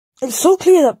It's so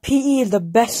clear that PE is the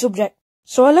best subject,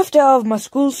 so I left it out of my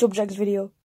school subjects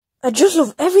video. I just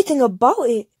love everything about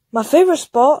it. My favourite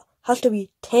sport has to be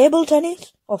table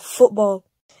tennis or football.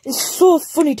 It's so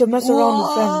funny to mess around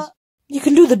with friends. You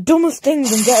can do the dumbest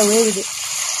things and get away with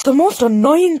it. The most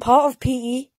annoying part of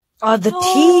PE are the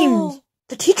teams.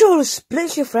 The teacher always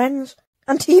splits your friends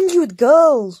and teams you with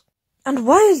girls. And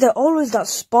why is there always that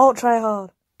sport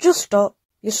tryhard? Just stop.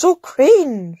 You're so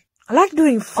cringe. I like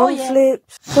doing front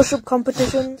flips, push-up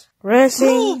competitions,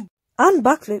 racing, and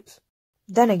backflips.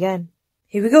 Then again,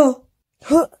 here we go.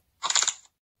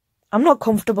 I'm not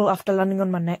comfortable after landing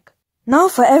on my neck. Now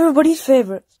for everybody's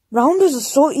favourites. Rounders are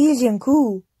so easy and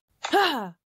cool.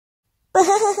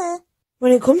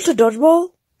 When it comes to dodgeball,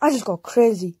 I just go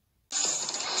crazy.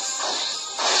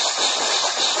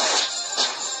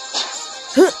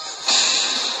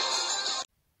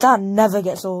 That never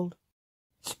gets old.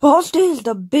 Sports day is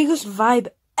the biggest vibe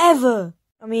ever.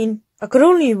 I mean, I could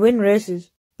only win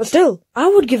races. But still, I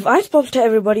would give ice pops to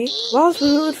everybody whilst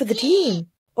we rooted for the team.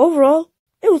 Overall,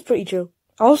 it was pretty chill.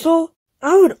 Also,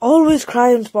 I would always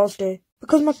cry on sports day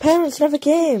because my parents never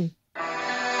came.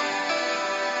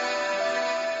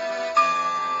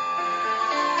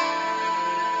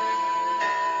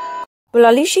 Well,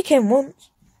 at least she came once.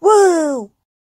 Whoa!